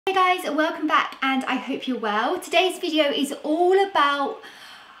Hey guys, welcome back and I hope you're well. Today's video is all about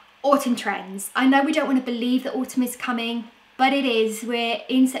autumn trends. I know we don't want to believe that autumn is coming, but it is. We're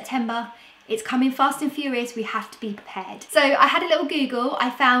in September. It's coming fast and furious. We have to be prepared. So I had a little Google. I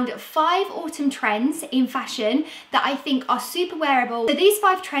found 5 autumn trends in fashion that I think are super wearable. So these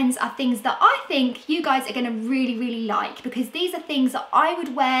 5 trends are things that I think you guys are going to really like, because these are things that I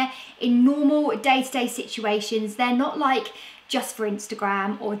would wear in normal day-to-day situations. They're not like just for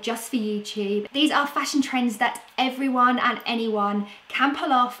Instagram or just for YouTube. These are fashion trends that everyone and anyone can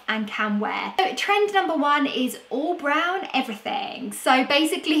pull off and can wear. So trend number 1 is all brown everything. So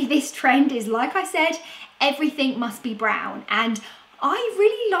basically this trend is, like I said, everything must be brown, and I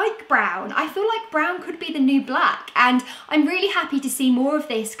really like brown. I feel like brown could be the new black, and I'm really happy to see more of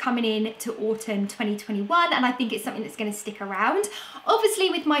this coming in to autumn 2021, and I think it's something that's going to stick around. Obviously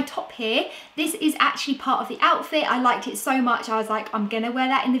with my top here, this is actually part of the outfit. I liked it so much, I was like, I'm going to wear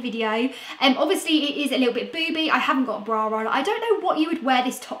that in the video. Obviously it is a little bit booby. I haven't got a bra on. I don't know what you would wear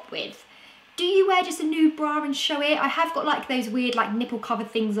this top with. Do you wear just a nude bra and show it? I have got like those weird like nipple covered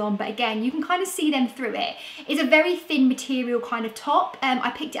things on, but again, you can kind of see them through it. It's a very thin material kind of top.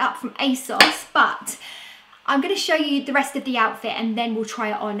 I picked it up from ASOS, but I'm going to show you the rest of the outfit and then we'll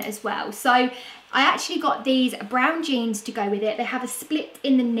try it on as well. So I actually got these brown jeans to go with it. They have a split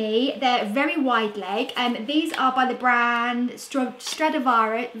in the knee. They're very wide leg. These are by the brand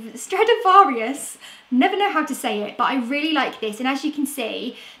Stradivarius. Never know how to say it, but I really like this. And as you can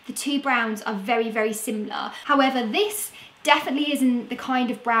see, the 2 browns are very similar. However, this definitely isn't the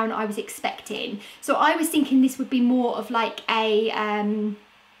kind of brown I was expecting. So I was thinking this would be more of like a,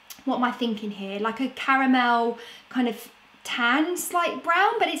 what am I thinking here? Like a caramel kind of tan slight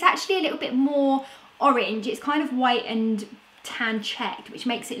brown, but it's actually a little bit more orange. It's kind of white and tan checked, which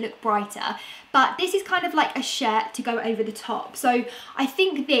makes it look brighter, but this is kind of like a shirt to go over the top. So I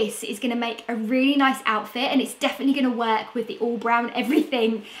think this is going to make a really nice outfit, and it's definitely going to work with the all brown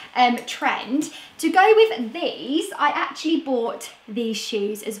everything trend. To go with these, I actually bought these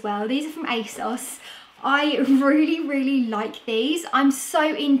shoes as well. These are from ASOS. I really like these. I'm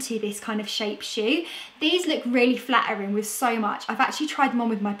so into this kind of shape shoe. These look really flattering with so much. I've actually tried them on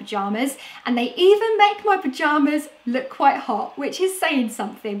with my pajamas, and they even make my pajamas look quite hot, which is saying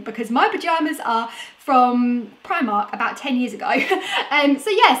something because my pajamas are from Primark about 10 years ago.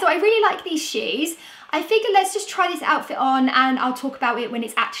 So yeah, so I really like these shoes. I figured let's just try this outfit on and I'll talk about it when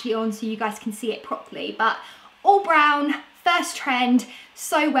it's actually on so you guys can see it properly. But all brown, first trend,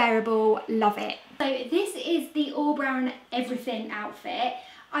 so wearable, love it. So this is the all brown everything outfit.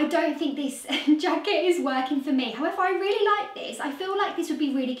 I don't think this jacket is working for me. However, I really like this. I feel like this would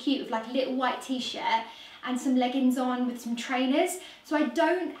be really cute with like a little white t-shirt and some leggings on with some trainers. So I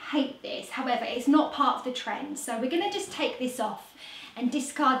don't hate this. However, it's not part of the trend. So we're gonna just take this off and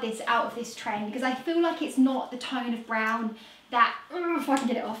discard this out of this trend because I feel like it's not the tone of brown that, if I can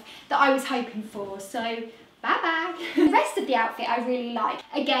get it off, that I was hoping for. So bye-bye. The rest of the outfit I really like.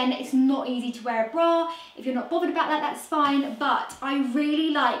 Again, it's not easy to wear a bra. If you're not bothered about that, that's fine, but I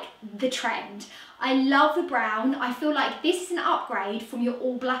really like the trend. I love the brown. I feel like this is an upgrade from your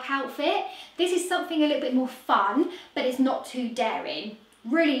all black outfit. This is something a little bit more fun, but it's not too daring.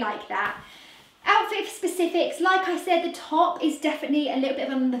 Really like that. Outfit specifics, like I said, the top is definitely a little bit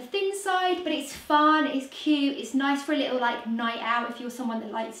on the thin side, but it's fun, it's cute, it's nice for a little like night out if you're someone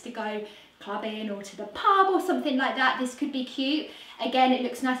that likes to go clubbing or to the pub or something like that. This could be cute. Again, it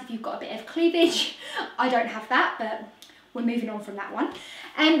looks nice if you've got a bit of cleavage. I don't have that, but we're moving on from that one.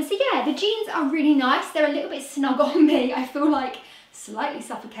 So yeah, the jeans are really nice. They're a little bit snug on me. I feel like slightly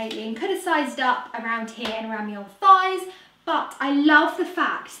suffocating. Could have sized up around here and around my own thighs, but I love the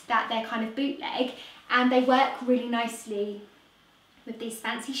fact that they're kind of bootleg and they work really nicely with these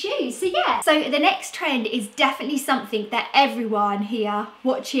fancy shoes. So yeah, so the next trend is definitely something that everyone here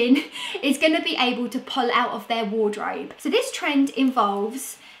watching is going to be able to pull out of their wardrobe. So this trend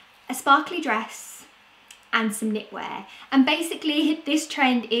involves a sparkly dress and some knitwear, and basically this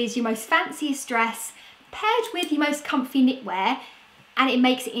trend is your most fanciest dress paired with your most comfy knitwear, and it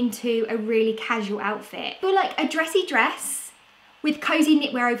makes it into a really casual outfit. I feel like a dressy dress with cozy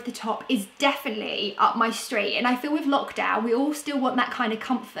knitwear over the top is definitely up my street, and I feel with lockdown we all still want that kind of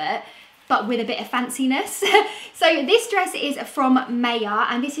comfort but with a bit of fanciness. So this dress is from Mocha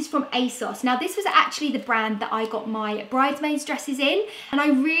and this is from ASOS. Now this was actually the brand that I got my bridesmaids dresses in, and I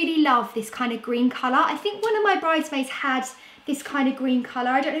really love this kind of green colour. I think one of my bridesmaids had this kind of green colour.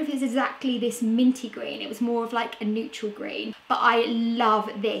 I don't know if it's exactly this minty green. It was more of like a neutral green, but I love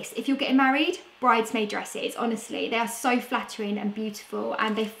this. If you're getting married, bridesmaid dresses, honestly, they are so flattering and beautiful,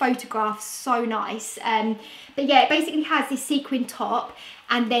 and they photograph so nice. But yeah, it basically has this sequin top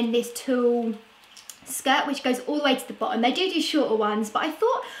and then this tulle skirt which goes all the way to the bottom. They do shorter ones, but I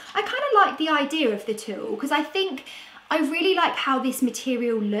thought I kind of like the idea of the tulle because I think I really like how this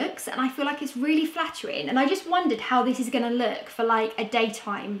material looks, and I feel like it's really flattering, and I just wondered how this is going to look for like a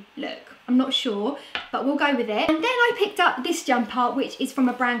daytime look. I'm not sure, but we'll go with it. And then I picked up this jumper, which is from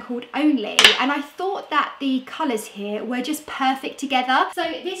a brand called Only, and I thought that the colours here were just perfect together. So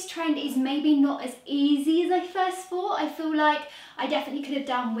this trend is maybe not as easy as I first thought. I feel like I definitely could have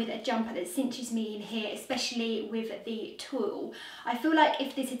done with a jumper that cinches me in here, especially with the tulle. I feel like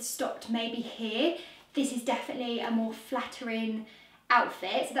if this had stopped maybe here, this is definitely a more flattering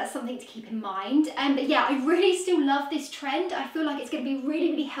outfit, so that's something to keep in mind. But yeah, I really still love this trend. I feel like it's going to be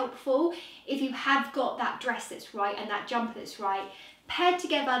really, really helpful if you have got that dress that's right and that jumper that's right. Paired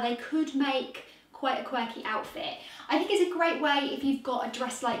together, they could make quite a quirky outfit. I think it's a great way if you've got a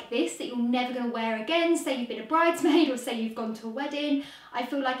dress like this that you're never going to wear again, say you've been a bridesmaid or say you've gone to a wedding. I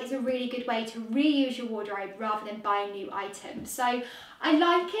feel like it's a really good way to reuse your wardrobe rather than buying new items. So I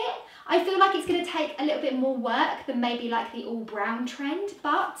like it. I feel like it's going to take a little bit more work than maybe like the all brown trend,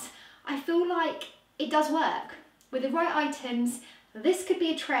 but I feel like it does work. With the right items, this could be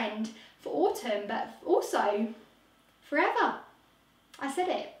a trend for autumn, but also forever. I said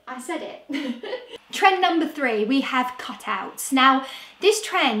it, I said it. Trend number 3, we have cutouts. Now, this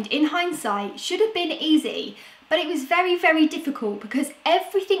trend, in hindsight, should have been easy, but it was very, very difficult because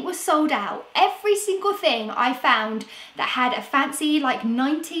everything was sold out. Every single thing I found that had a fancy, like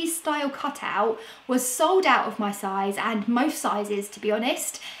 90s style cutout was sold out of my size, and most sizes, to be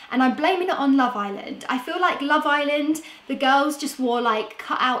honest. And I'm blaming it on Love Island. I feel like Love Island, the girls just wore like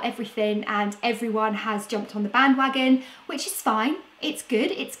cut out everything, and everyone has jumped on the bandwagon, which is fine. It's good.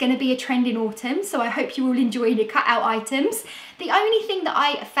 It's going to be a trend in autumn, so I hope you all enjoy your cut out items. The only thing that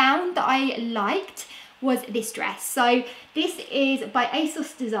I found that I liked was this dress. So this is by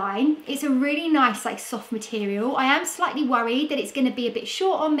ASOS Design. It's a really nice like soft material. I am slightly worried that it's going to be a bit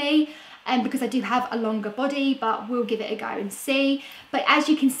short on me because I do have a longer body, but we'll give it a go and see. But as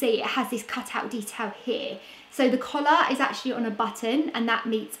you can see, it has this cutout detail here. So the collar is actually on a button, and that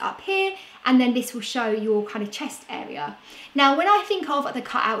meets up here, and then this will show your kind of chest area. Now, when I think of the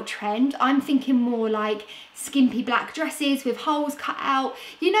cutout trend, I'm thinking more like skimpy black dresses with holes cut out,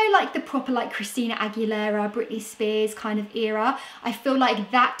 you know, like the proper like Christina Aguilera, Britney Spears kind of era. I feel like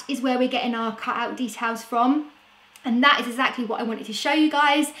that is where we're getting our cutout details from. And that is exactly what I wanted to show you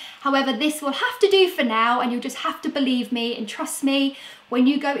guys. However, this will have to do for now, and you'll just have to believe me and trust me when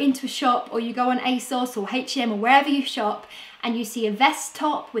you go into a shop or you go on ASOS or H&M or wherever you shop and you see a vest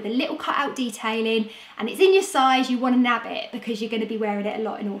top with a little cutout detailing and it's in your size, you want to nab it because you're going to be wearing it a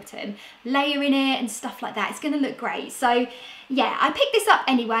lot in autumn. Layering it and stuff like that, it's going to look great. So yeah, I picked this up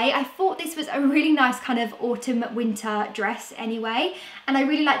anyway. I thought this was a really nice kind of autumn winter dress anyway, and I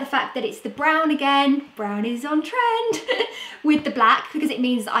really like the fact that it's the brown again. Brown is on trend with the black, because it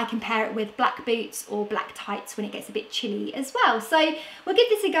means that I can pair it with black boots or black tights when it gets a bit chilly as well. So we'll give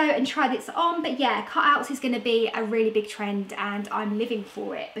this a go and try this on. But yeah, cutouts is going to be a really big trend, and I'm living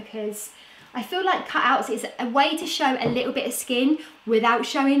for it because I feel like cutouts is a way to show a little bit of skin without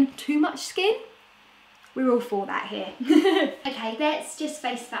showing too much skin. We're all for that here. Okay, let's just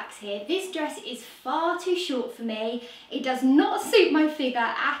face facts here. This dress is far too short for me. It does not suit my figure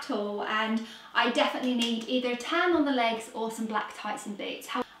at all, and I definitely need either a tan on the legs or some black tights and boots.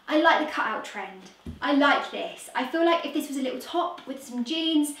 I like the cutout trend. I like this. I feel like if this was a little top with some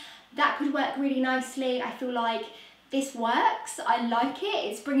jeans, that could work really nicely. I feel like this works. I like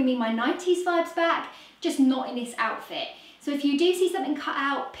it. It's bringing me my 90s vibes back, just not in this outfit. So if you do see something cut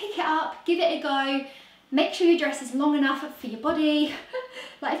out, pick it up, give it a go. Make sure your dress is long enough for your body.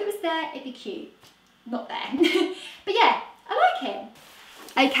 Like if it was there, it'd be cute. Not there. But yeah, I like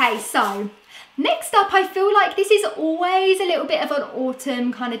it. Okay, so next up, I feel like this is always a little bit of an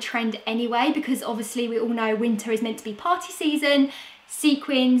autumn kind of trend anyway, because obviously we all know winter is meant to be party season,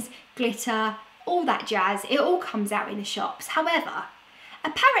 sequins, glitter, all that jazz. It all comes out in the shops. However,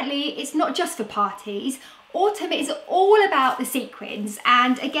 apparently it's not just for parties. Autumn is all about the sequins,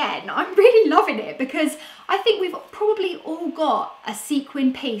 and again, I'm really loving it because I think we've probably all got a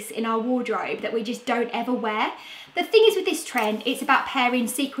sequin piece in our wardrobe that we just don't ever wear. The thing is with this trend, it's about pairing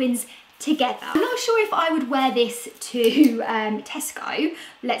sequins together. I'm not sure if I would wear this to Tesco,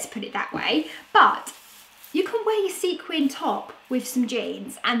 let's put it that way, but you can wear your sequin top with some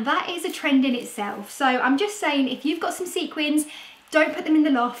jeans, and that is a trend in itself. So I'm just saying, if you've got some sequins, don't put them in the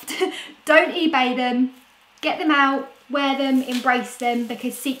loft, don't eBay them, get them out, wear them, embrace them,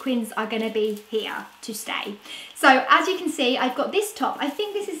 because sequins are going to be here to stay. So as you can see, I've got this top. I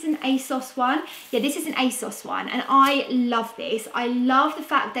think this is an ASOS one. Yeah, this is an ASOS one, and I love this. I love the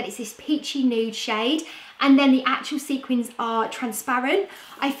fact that it's this peachy nude shade, and then the actual sequins are transparent.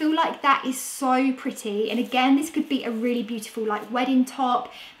 I feel like that is so pretty. And again, this could be a really beautiful like wedding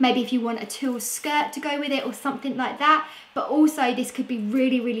top, maybe if you want a tulle skirt to go with it or something like that. But also this could be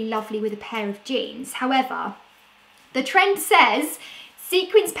really, really lovely with a pair of jeans. However, the trend says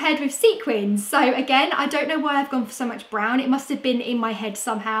sequins paired with sequins. So again, I don't know why I've gone for so much brown. It must have been in my head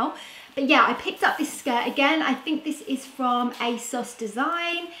somehow. But yeah, I picked up this skirt again. I think this is from ASOS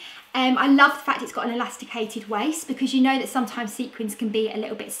Design. I love the fact it's got an elasticated waist, because you know that sometimes sequins can be a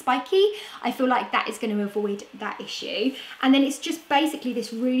little bit spiky. I feel like that is going to avoid that issue. And then it's just basically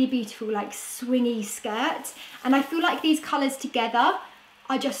this really beautiful like swingy skirt. And I feel like these colours together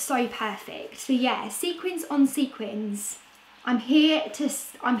are just so perfect. So yeah, sequins on sequins. I'm here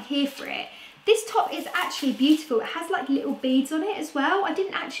for it. This top is actually beautiful. It has like little beads on it as well. I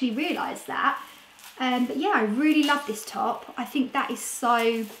didn't actually realise that. But yeah, I really love this top. I think that is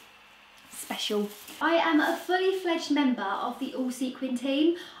so special. I am a fully fledged member of the all sequin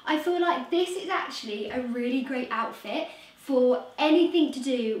team. I feel like this is actually a really great outfit for anything to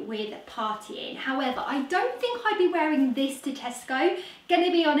do with partying. However, I don't think I'd be wearing this to Tesco.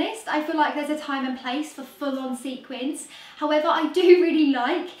 Gonna be honest, I feel like there's a time and place for full-on sequins. However, I do really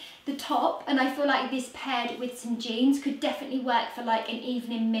like the top, and I feel like this paired with some jeans could definitely work for like an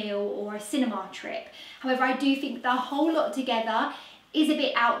evening meal or a cinema trip. However, I do think the whole lot together is a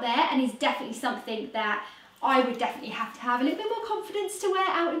bit out there, and is definitely something that I would definitely have to have a little bit more confidence to wear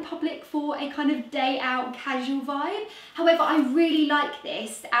out in public for a kind of day out casual vibe. However, I really like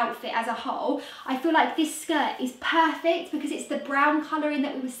this outfit as a whole. I feel like this skirt is perfect because it's the brown colouring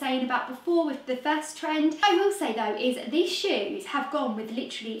that we were saying about before with the first trend. I will say though is these shoes have gone with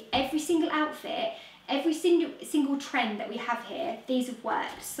literally every single outfit. Every single trend that we have here, these have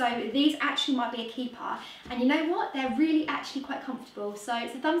worked. So these actually might be a keeper. And you know what? They're really actually quite comfortable. So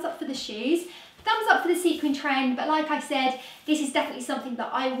it's a thumbs up for the shoes. Thumbs up for the sequin trend. But like I said, this is definitely something that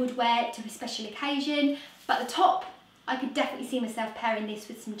I would wear to a special occasion. But the top, I could definitely see myself pairing this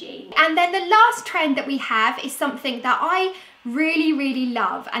with some jeans. And then the last trend that we have is something that I really, really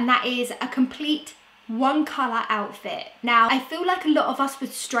love. And that is a complete one colour outfit. Now, I feel like a lot of us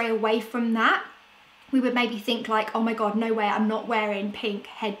would stray away from that. We would maybe think like, oh my God, no way, I'm not wearing pink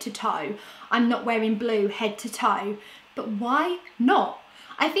head to toe. I'm not wearing blue head to toe. But why not?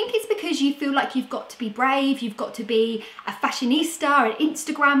 I think it's because you feel like you've got to be brave, you've got to be a fashionista, an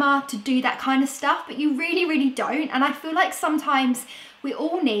Instagrammer to do that kind of stuff, but you really, really don't. And I feel like sometimes we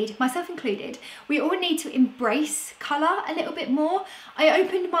all need, myself included, we all need to embrace colour a little bit more. I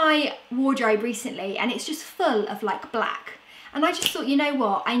opened my wardrobe recently and it's just full of like black. And I just thought, you know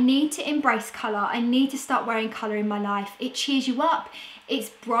what, I need to embrace colour. I need to start wearing colour in my life. It cheers you up, it's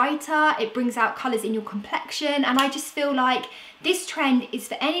brighter, it brings out colours in your complexion. And I just feel like this trend is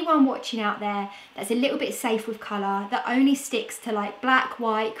for anyone watching out there that's a little bit safe with colour, that only sticks to like black,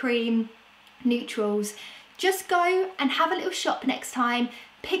 white, cream, neutrals. Just go and have a little shop next time,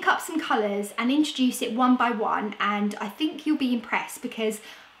 pick up some colours and introduce it one by one. And I think you'll be impressed, because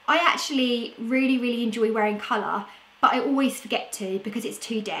I actually really, really enjoy wearing colour, but I always forget to because it's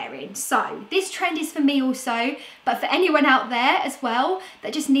too daring. So this trend is for me also, but for anyone out there as well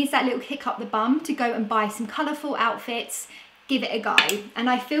that just needs that little kick up the bum to go and buy some colourful outfits, give it a go. And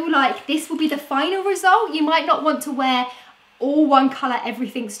I feel like this will be the final result. You might not want to wear all one colour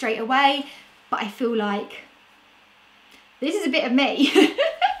everything straight away, but I feel like this is a bit of me.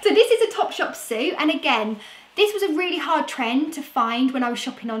 So this is a Topshop suit, and again, this was a really hard trend to find when I was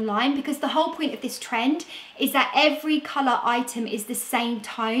shopping online, because the whole point of this trend is that every colour item is the same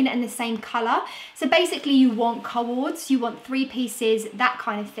tone and the same colour. So basically you want cords, you want 3 pieces, that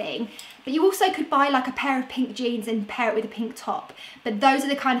kind of thing. But you also could buy like a pair of pink jeans and pair it with a pink top. But those are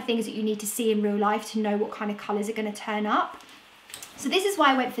the kind of things that you need to see in real life to know what kind of colours are going to turn up. So this is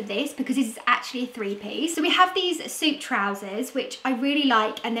why I went for this, because this is actually a 3-piece. So we have these suit trousers, which I really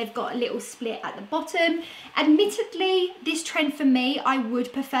like, and they've got a little split at the bottom. Admittedly, this trend for me, I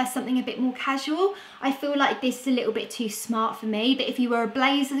would prefer something a bit more casual. I feel like this is a little bit too smart for me, but if you were a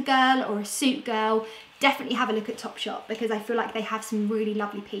blazer girl or a suit girl, definitely have a look at Topshop, because I feel like they have some really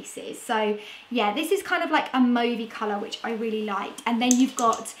lovely pieces. So yeah, this is kind of like a mauvey colour, which I really liked. And then you've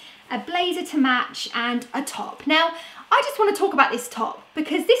got a blazer to match and a top. Now, I just want to talk about this top,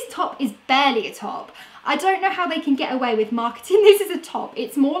 because this top is barely a top. I don't know how they can get away with marketing this as a top.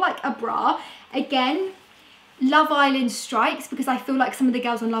 It's more like a bra. Again, Love Island strikes, because I feel like some of the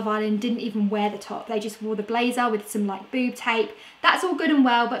girls on Love Island didn't even wear the top. They just wore the blazer with some like boob tape. That's all good and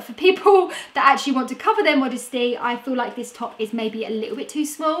well, but for people that actually want to cover their modesty, I feel like this top is maybe a little bit too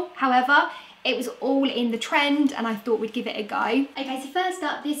small. However, it was all in the trend and I thought we'd give it a go. Okay, so first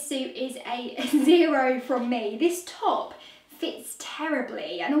up, this suit is a 0 from me. This top fits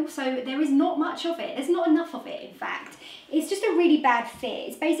terribly, and also there is not much of it. There's not enough of it, in fact. It's just a really bad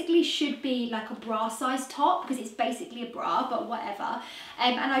fit. It basically should be like a bra size top, because it's basically a bra, but whatever.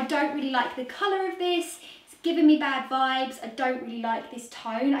 And I don't really like the colour of this. It's giving me bad vibes. I don't really like this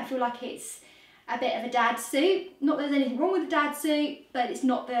tone. I feel like it's a bit of a dad suit. Not that there's anything wrong with a dad suit, but it's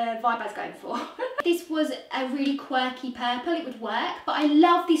not the vibe I was going for. This was a really quirky purple. It would work, but I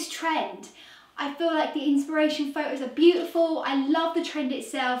love this trend. I feel like the inspiration photos are beautiful. I love the trend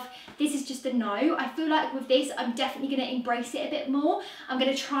itself. This is just a no. I feel like with this, I'm definitely going to embrace it a bit more. I'm going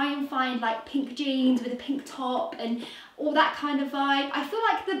to try and find like pink jeans with a pink top and all that kind of vibe. I feel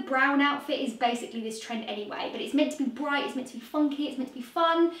like the brown outfit is basically this trend anyway, but it's meant to be bright, it's meant to be funky, it's meant to be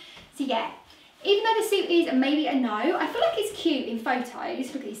fun. So yeah, even though the suit is maybe a no, I feel like it's cute in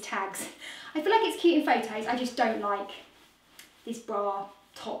photos. Look at these tags. I feel like it's cute in photos. I just don't like this bra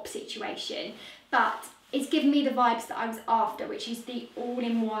top situation, but it's given me the vibes that I was after, which is the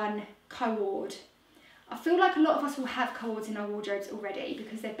all-in-one co-ord. I feel like a lot of us will have co-ords in our wardrobes already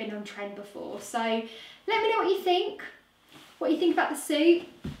because they've been on trend before. So let me know what you think about the suit.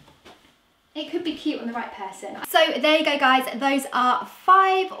 It could be cute on the right person. So there you go, guys. Those are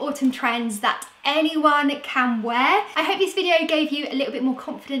 5 autumn trends that anyone can wear. I hope this video gave you a little bit more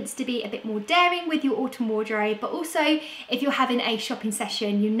confidence to be a bit more daring with your autumn wardrobe, but also if you're having a shopping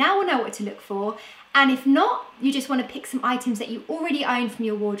session, you now will know what to look for. And if not, you just want to pick some items that you already own from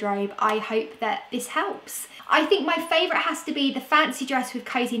your wardrobe, I hope that this helps. I think my favourite has to be the fancy dress with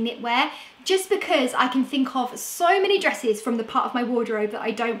cozy knitwear, just because I can think of so many dresses from the part of my wardrobe that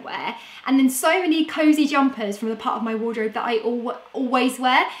I don't wear, and then so many cozy jumpers from the part of my wardrobe that I always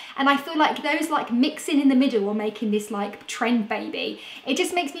wear, and I feel like those like mixing in the middle are making this like trend baby. It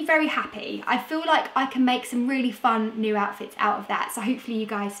just makes me very happy. I feel like I can make some really fun new outfits out of that, so hopefully you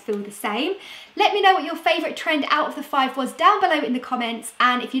guys feel the same. Let me know what your favourite trend out of the 5 was down below in the comments,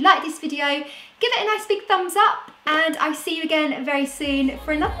 and if you like this video, give it a nice big thumbs up, and I'll see you again very soon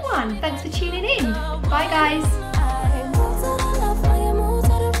for another one. Thanks for tuning in. Bye guys.